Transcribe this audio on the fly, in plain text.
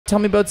tell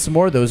me about some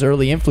more of those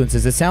early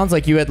influences. It sounds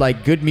like you had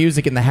like good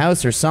music in the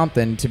house or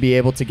something to be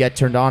able to get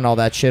turned on all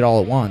that shit all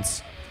at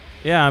once.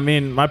 Yeah, I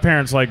mean, my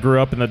parents like grew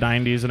up in the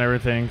 90s and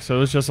everything, so it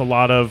was just a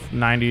lot of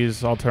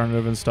 90s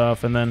alternative and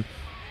stuff. And then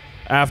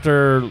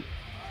after,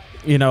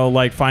 you know,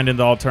 like finding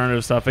the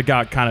alternative stuff, it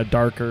got kind of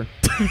darker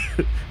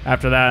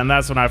after that. And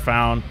that's when I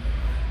found,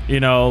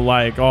 you know,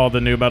 like all the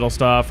new metal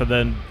stuff and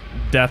then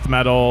death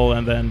metal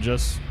and then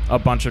just a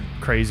bunch of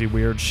crazy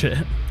weird shit.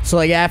 So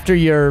like after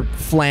your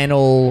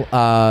flannel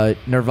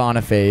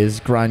Nirvana phase,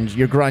 grunge,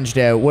 you're grunged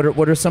out.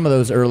 What are some of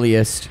those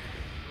earliest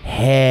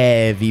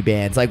heavy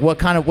bands? Like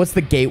what's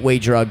the gateway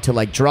drug to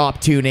like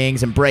drop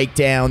tunings and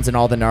breakdowns and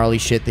all the gnarly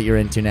shit that you're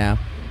into now?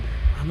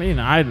 I mean,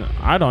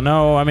 I don't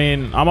know. I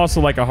mean, I'm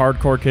also like a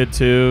hardcore kid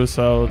too,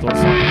 so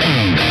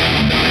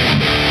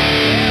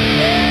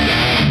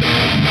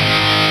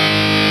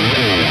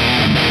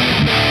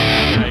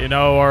you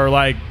know, or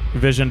like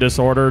vision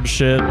disordered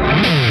shit.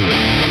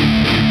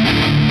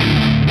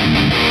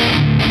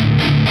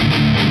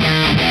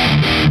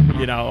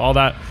 You know, all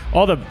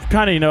the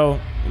kind of, you know,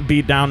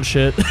 beat down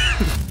shit.